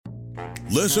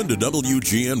Listen to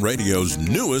WGN Radio's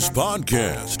newest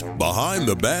podcast, Behind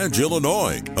the Badge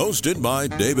Illinois, hosted by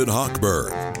David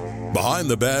Hochberg. Behind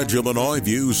the Badge Illinois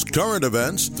views current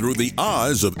events through the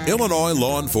eyes of Illinois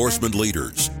law enforcement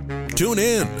leaders. Tune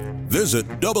in. Visit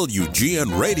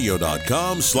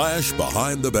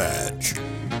WGNRadio.com/Behind the Badge.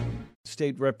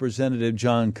 State Representative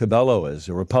John Cabello is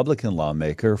a Republican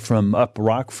lawmaker from up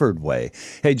Rockford Way.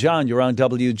 Hey, John, you're on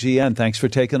WGN. Thanks for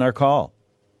taking our call.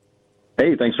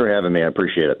 Hey, thanks for having me. I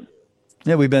appreciate it.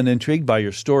 Yeah, we've been intrigued by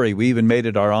your story. We even made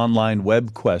it our online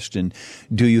web question.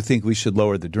 Do you think we should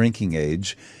lower the drinking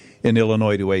age in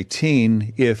Illinois to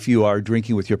 18 if you are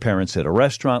drinking with your parents at a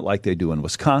restaurant like they do in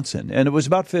Wisconsin? And it was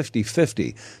about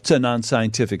 50-50. It's a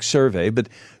non-scientific survey, but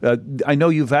I know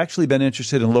you've actually been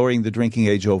interested in lowering the drinking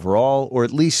age overall, or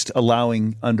at least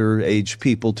allowing underage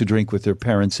people to drink with their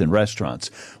parents in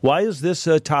restaurants. Why is this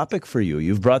a topic for you?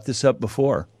 You've brought this up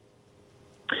before.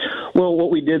 Well,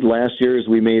 what we did last year is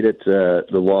we made it the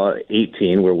law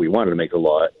 18, where we wanted to make a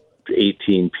law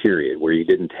 18 period, where you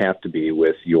didn't have to be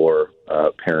with your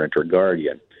parent or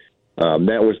guardian.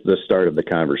 That was the start of the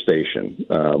conversation.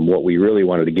 What we really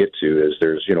wanted to get to is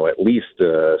there's, at least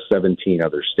 17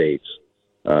 other states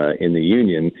in the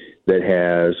union that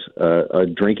has a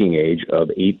drinking age of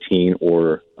 18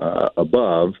 or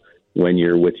above when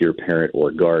you're with your parent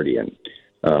or guardian.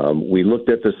 We looked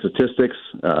at the statistics.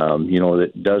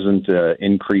 That doesn't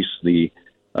increase the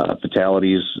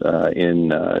fatalities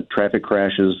in traffic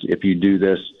crashes if you do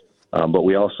this. But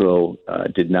we also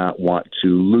did not want to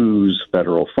lose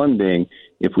federal funding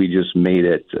if we just made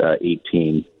it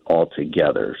 18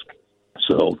 altogether.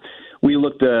 So we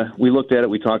looked at it.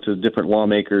 We talked to different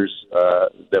lawmakers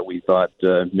that we thought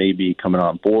may be coming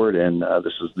on board, and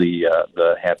this is the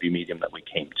happy medium that we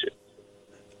came to.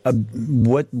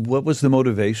 What was the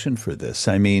motivation for this?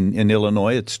 I mean, in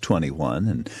Illinois, it's 21,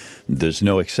 and there's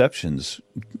no exceptions,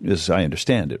 as I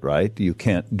understand it, right? You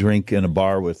can't drink in a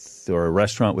bar or a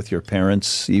restaurant with your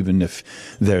parents, even if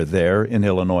they're there in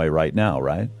Illinois right now,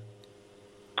 right?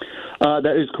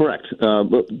 That is correct.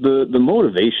 But the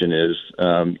motivation is,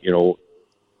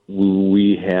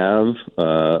 we have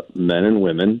men and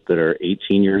women that are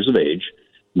 18 years of age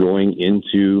going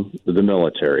into the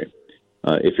military.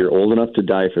 If you're old enough to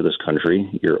die for this country,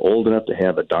 you're old enough to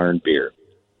have a darn beer.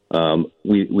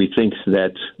 We think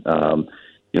that,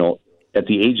 at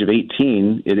the age of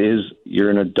 18, you're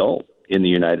an adult in the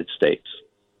United States,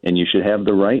 and you should have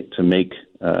the right to make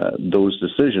those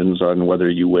decisions on whether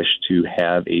you wish to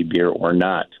have a beer or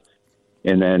not.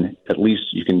 And then at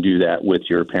least you can do that with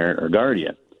your parent or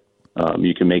guardian.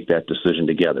 You can make that decision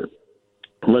together.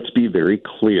 Let's be very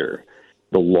clear.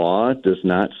 The law does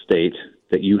not state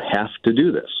that you have to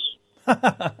do this.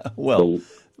 Well,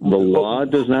 the law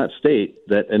does not state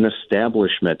that an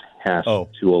establishment has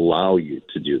to allow you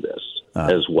to do this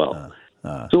as well.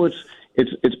 So it's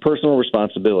personal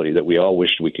responsibility that we all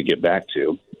wish we could get back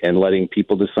to, and letting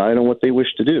people decide on what they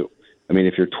wish to do. I mean,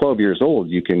 if you're 12 years old,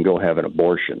 you can go have an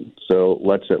abortion. So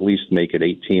let's at least make it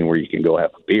 18 where you can go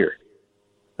have a beer.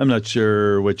 I'm not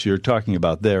sure what you're talking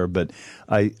about there, but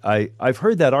I've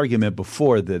heard that argument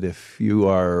before, that if you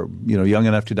are young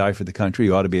enough to die for the country,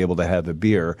 you ought to be able to have a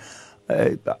beer.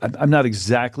 I'm not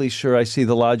exactly sure I see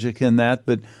the logic in that,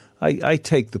 but I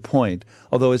take the point.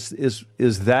 Although is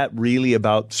that really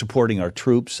about supporting our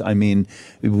troops? I mean,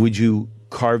 would you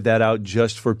carve that out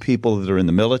just for people that are in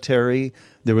the military?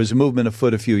 There was a movement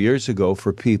afoot a few years ago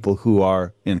for people who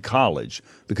are in college,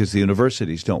 because the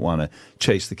universities don't want to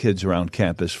chase the kids around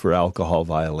campus for alcohol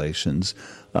violations.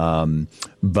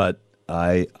 But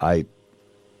I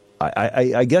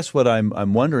guess what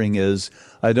I'm wondering is,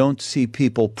 I don't see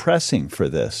people pressing for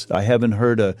this. I haven't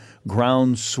heard a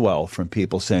groundswell from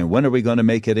people saying, when are we going to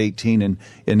make it 18 in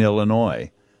Illinois?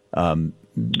 And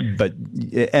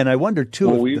I wonder too,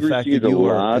 we've received a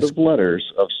lot of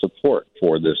letters of support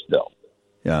for this bill.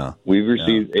 Yeah, we've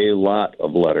received a lot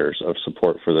of letters of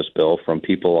support for this bill from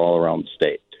people all around the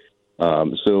state.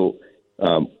 So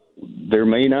there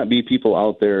may not be people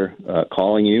out there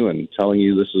calling you and telling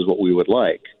you this is what we would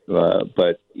like,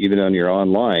 but even on your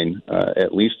online,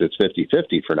 at least it's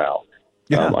 50-50 for now.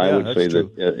 I would say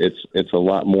true. That it's a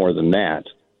lot more than that.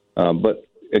 But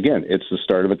again, it's the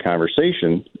start of a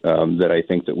conversation that I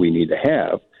think that we need to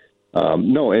have.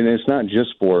 No, and it's not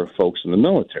just for folks in the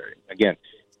military. Again,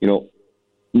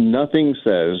 nothing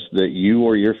says that you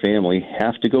or your family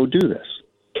have to go do this.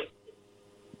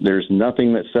 There's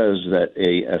nothing that says that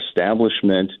a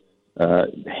establishment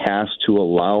has to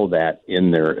allow that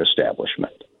in their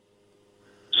establishment.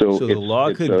 So the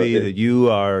law could be that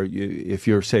if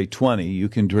you're, say, 20, you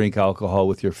can drink alcohol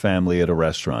with your family at a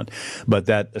restaurant. But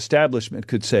that establishment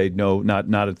could say, no,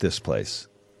 not at this place.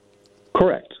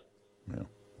 Correct. Yeah.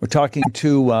 We're talking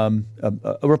to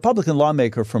a Republican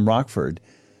lawmaker from Rockford,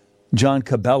 John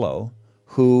Cabello,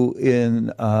 who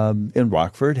in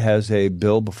Rockford has a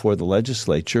bill before the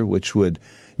legislature which would –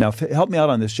 now, help me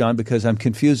out on this, John, because I'm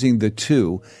confusing the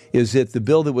two. Is it the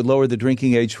bill that would lower the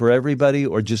drinking age for everybody,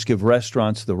 or just give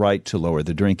restaurants the right to lower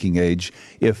the drinking age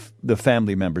if the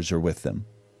family members are with them?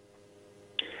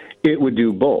 It would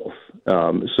do both.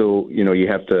 So, you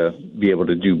have to be able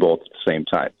to do both at the same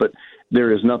time. But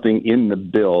there is nothing in the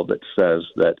bill that says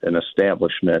that an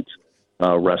establishment,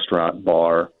 restaurant,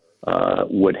 bar,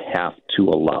 would have to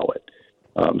allow it.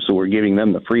 So we're giving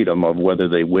them the freedom of whether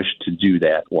they wish to do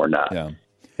that or not. Yeah.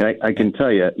 And I can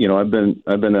tell you, I've been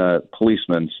a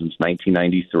policeman since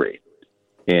 1993,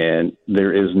 and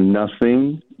there is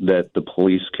nothing that the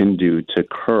police can do to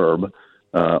curb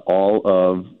all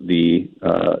of the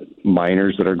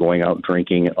minors that are going out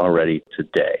drinking already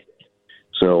today.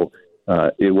 So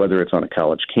whether it's on a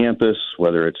college campus,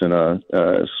 whether it's in a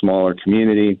smaller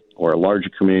community or a larger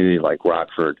community like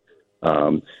Rockford,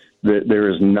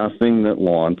 there is nothing that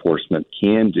law enforcement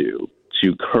can do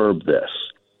to curb this.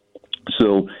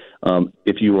 So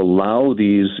if you allow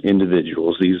these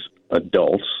individuals, these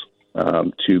adults,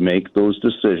 to make those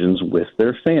decisions with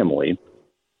their family,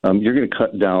 you're going to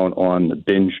cut down on the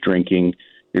binge drinking.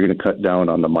 You're going to cut down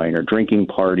on the minor drinking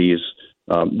parties.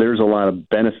 There's a lot of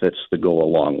benefits that go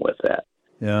along with that.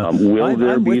 Yeah. Will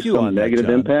there be some negative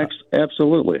impacts?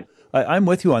 Absolutely. I'm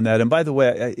with you on that. And by the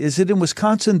way, is it in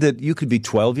Wisconsin that you could be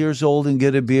 12 years old and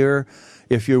get a beer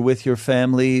if you're with your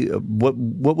family? What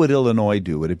would Illinois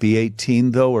do? Would it be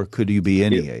 18, though, or could you be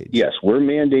any age? Yes, we're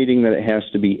mandating that it has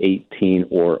to be 18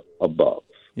 or above.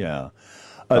 Yeah.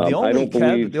 The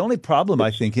only problem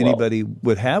I think anybody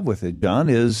would have with it, John,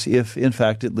 is if, in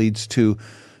fact, it leads to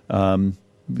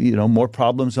more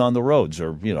problems on the roads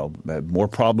or, more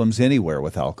problems anywhere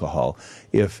with alcohol.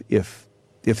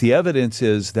 If the evidence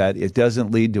is that it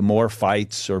doesn't lead to more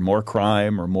fights or more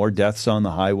crime or more deaths on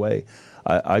the highway,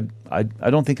 I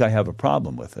don't think I have a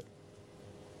problem with it.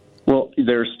 Well,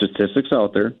 there are statistics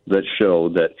out there that show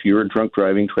that fewer drunk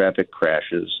driving traffic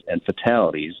crashes and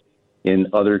fatalities in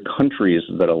other countries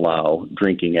that allow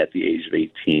drinking at the age of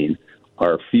 18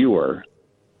 are fewer.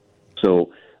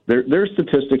 So there are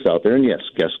statistics out there, and yes,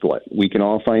 guess what? We can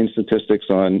all find statistics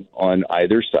on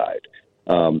either side.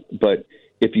 But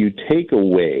if you take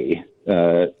away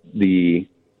the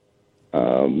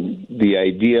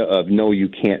idea of, no, you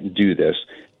can't do this,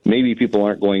 maybe people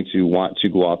aren't going to want to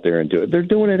go out there and do it. They're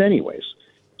doing it anyways.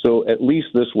 So at least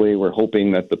this way, we're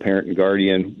hoping that the parent and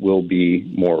guardian will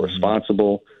be more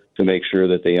responsible to make sure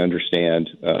that they understand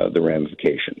the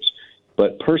ramifications.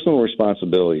 But personal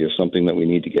responsibility is something that we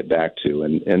need to get back to,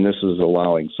 and this is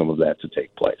allowing some of that to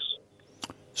take place.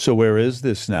 So where is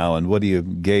this now, and what do you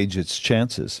gauge its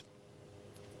chances?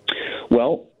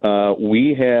 Well,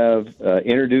 we have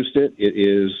introduced it. It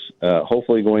is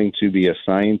hopefully going to be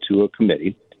assigned to a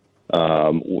committee.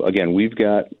 Again, we've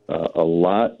got a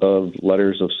lot of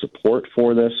letters of support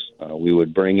for this. We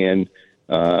would bring in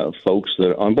folks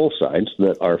that on both sides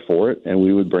that are for it, and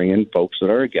we would bring in folks that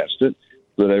are against it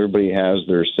so that everybody has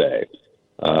their say.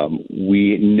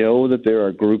 We know that there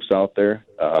are groups out there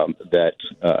that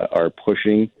are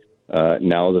pushing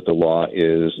now that the law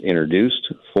is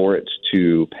introduced for it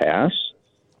to pass.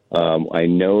 I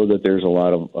know that there's a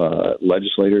lot of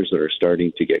legislators that are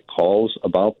starting to get calls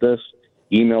about this,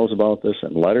 emails about this,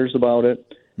 and letters about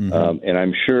it. Mm-hmm. And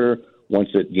I'm sure once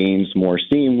it gains more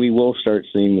steam, we will start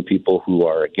seeing the people who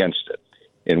are against it.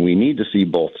 And we need to see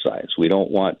both sides. We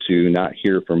don't want to not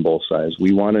hear from both sides.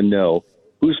 We want to know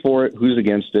who's for it, who's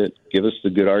against it, give us the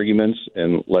good arguments,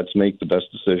 and let's make the best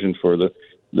decision for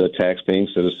the tax-paying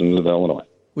citizens of Illinois.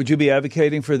 Would you be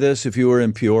advocating for this if you were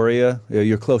in Peoria?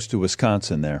 You're close to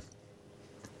Wisconsin there.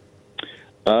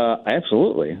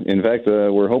 Absolutely. In fact,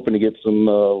 we're hoping to get some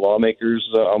lawmakers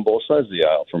on both sides of the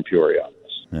aisle from Peoria on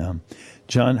this. Yeah.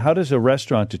 John, how does a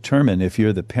restaurant determine if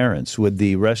you're the parents? Would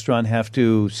the restaurant have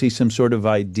to see some sort of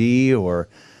ID or,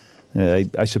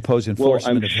 I suppose,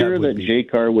 enforcement? Well, I'm sure that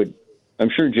JCAR would. I'm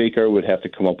sure JCAR would have to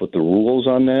come up with the rules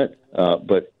on that.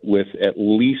 But with at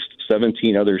least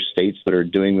 17 other states that are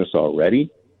doing this already,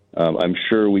 I'm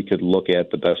sure we could look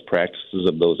at the best practices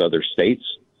of those other states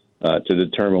to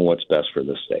determine what's best for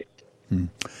this state.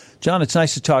 John, it's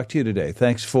nice to talk to you today.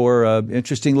 Thanks for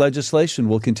interesting legislation.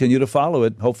 We'll continue to follow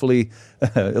it. Hopefully,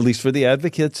 at least for the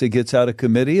advocates, it gets out of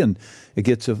committee and it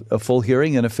gets a full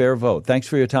hearing and a fair vote. Thanks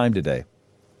for your time today.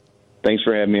 Thanks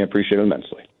for having me. I appreciate it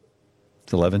immensely.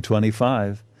 It's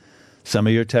 11:25. Some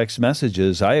of your text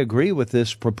messages, I agree with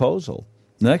this proposal.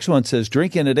 The next one says,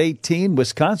 drinking at 18,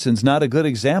 Wisconsin's not a good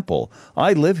example.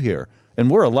 I live here, and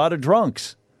we're a lot of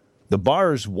drunks. The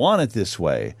bars want it this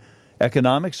way.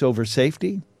 Economics over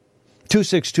safety?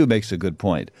 262 makes a good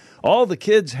point. All the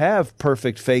kids have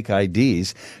perfect fake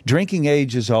IDs. Drinking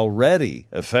age is already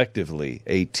effectively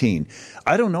 18.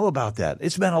 I don't know about that.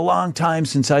 It's been a long time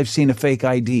since I've seen a fake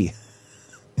ID.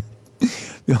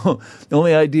 The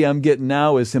only ID I'm getting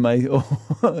now is, am I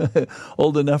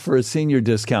old enough for a senior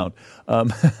discount?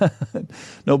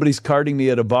 Nobody's carding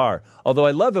me at a bar. Although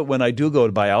I love it when I do go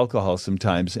to buy alcohol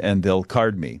sometimes and they'll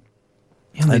card me.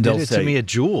 Yeah, they did it to me at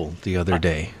Jewel the other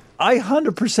day. I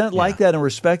 100% like that and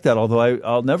respect that, although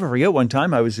I'll never forget one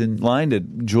time I was in line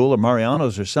at Jewel or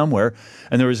Mariano's or somewhere,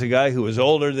 and there was a guy who was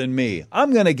older than me.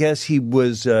 I'm going to guess he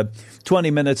was 20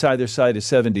 minutes either side of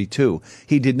 72.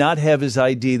 He did not have his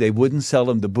ID. They wouldn't sell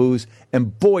him the booze,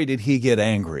 and boy, did he get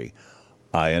angry.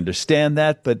 I understand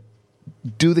that, but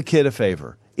do the kid a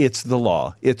favor. It's the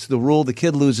law. It's the rule. The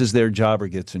kid loses their job or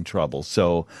gets in trouble,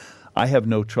 so I have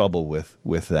no trouble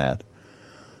with that.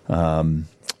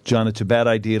 John, it's a bad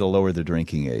idea to lower the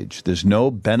drinking age. There's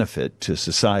no benefit to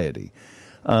society.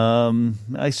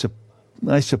 I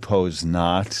suppose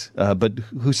not. But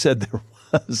who said there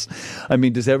was? I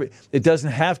mean, it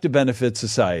doesn't have to benefit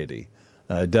society,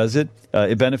 does it?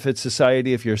 It benefits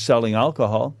society if you're selling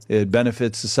alcohol. It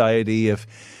benefits society if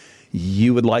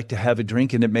you would like to have a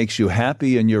drink and it makes you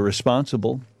happy and you're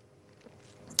responsible.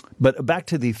 But back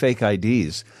to the fake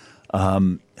IDs.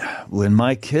 When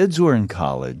my kids were in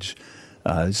college,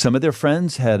 some of their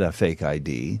friends had a fake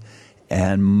ID,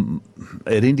 and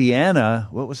at Indiana,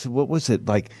 what was it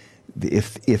like?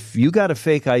 If you got a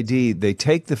fake ID, they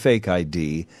take the fake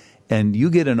ID, and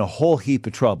you get in a whole heap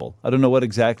of trouble. I don't know what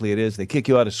exactly it is. They kick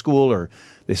you out of school, or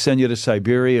they send you to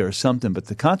Siberia or something. But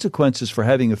the consequences for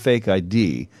having a fake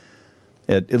ID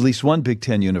at least one Big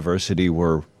Ten university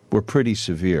were pretty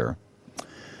severe.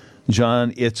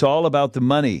 John, it's all about the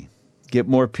money. Get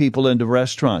more people into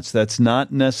restaurants. That's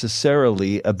not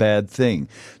necessarily a bad thing.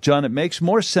 John, it makes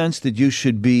more sense that you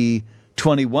should be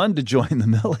 21 to join the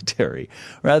military.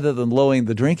 Rather than lowering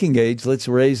the drinking age, let's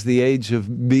raise the age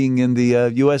of being in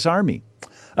the U.S. Army.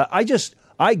 I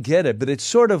get it, but it's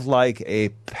sort of like a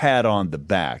pat on the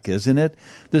back, isn't it?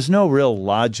 There's no real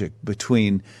logic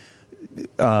between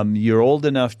you're old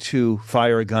enough to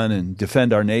fire a gun and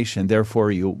defend our nation, therefore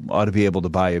you ought to be able to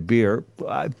buy a beer.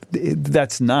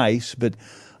 That's nice, but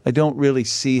I don't really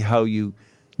see how you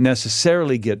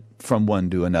necessarily get from one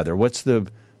to another. What's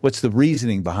the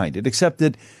reasoning behind it? Except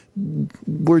that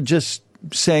we're just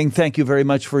saying thank you very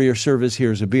much for your service,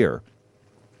 here's a beer.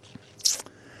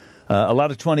 A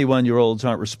lot of 21-year-olds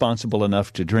aren't responsible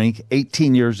enough to drink.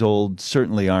 18 years old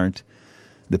certainly aren't.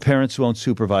 The parents won't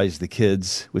supervise the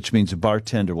kids, which means a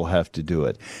bartender will have to do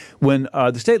it. When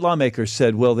the state lawmakers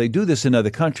said, well, they do this in other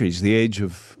countries, the age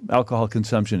of alcohol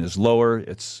consumption is lower,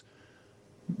 it's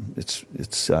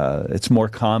more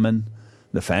common.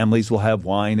 The families will have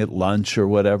wine at lunch or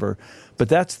whatever. But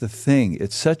that's the thing.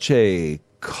 It's such a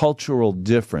cultural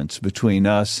difference between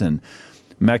us and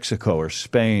Mexico or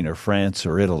Spain or France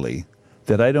or Italy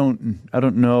that I don't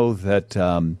know that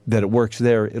it works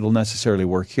there. It'll necessarily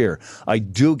work here. I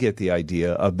do get the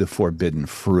idea of the forbidden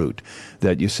fruit,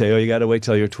 that you say, oh, you got to wait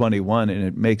till you're 21, and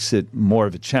it makes it more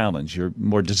of a challenge. You're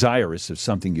more desirous of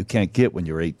something you can't get when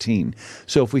you're 18.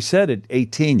 So if we said at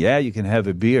 18, yeah, you can have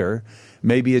a beer,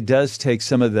 maybe it does take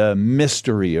some of the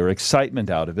mystery or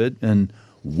excitement out of it, and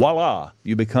voila,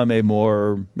 you become a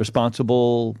more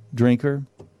responsible drinker.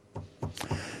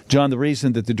 John, the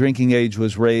reason that the drinking age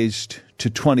was raised to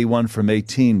 21 from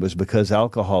 18 was because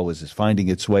alcohol was finding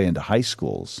its way into high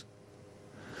schools.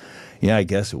 Yeah, I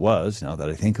guess it was, now that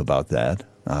I think about that.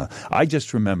 I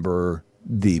just remember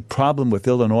the problem with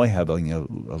Illinois having a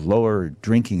lower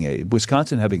drinking age,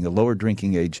 Wisconsin having a lower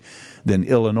drinking age than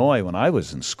Illinois when I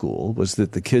was in school, was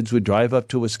that the kids would drive up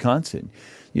to Wisconsin.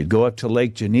 You'd go up to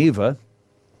Lake Geneva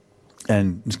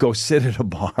and go sit at a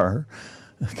bar.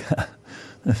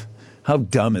 How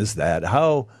dumb is that?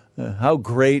 How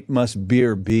great must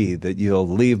beer be that you'll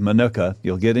leave Minooka,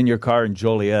 you'll get in your car in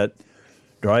Joliet,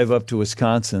 drive up to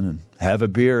Wisconsin and have a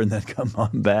beer and then come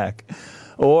on back.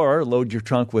 Or load your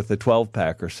trunk with a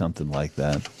 12-pack or something like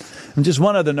that. And just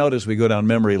one other note as we go down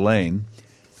memory lane.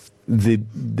 The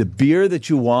beer that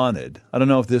you wanted, I don't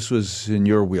know if this was in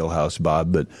your wheelhouse,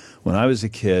 Bob, but when I was a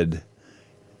kid,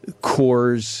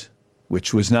 Coors,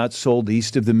 which was not sold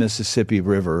east of the Mississippi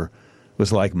River,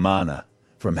 was like manna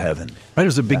from heaven. Right, it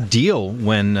was a big deal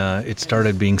when it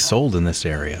started being sold in this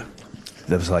area.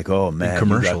 that was like, oh man,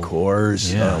 commercial. you got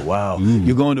Coors. Yeah. Oh wow,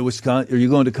 you going to Wisconsin or you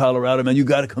going to Colorado, man? You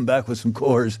got to come back with some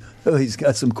Coors. Oh, he's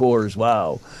got some Coors.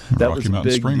 Wow, that Rocky was a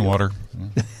Mountain big spring deal. water.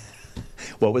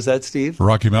 What was that, Steve?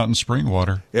 Rocky Mountain spring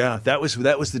water. Yeah, that was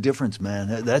the difference,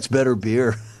 man. That's better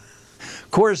beer.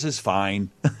 Coors is fine.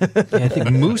 I think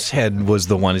Moosehead was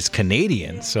the one is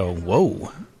Canadian, so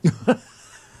whoa.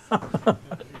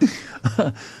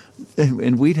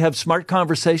 And we'd have smart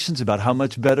conversations about how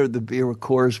much better the beer with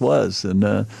Coors was, and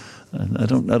I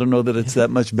don't know that it's that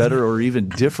much better or even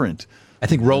different. I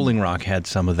think Rolling Rock had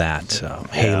some of that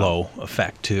halo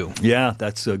effect too. Yeah,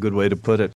 that's a good way to put it.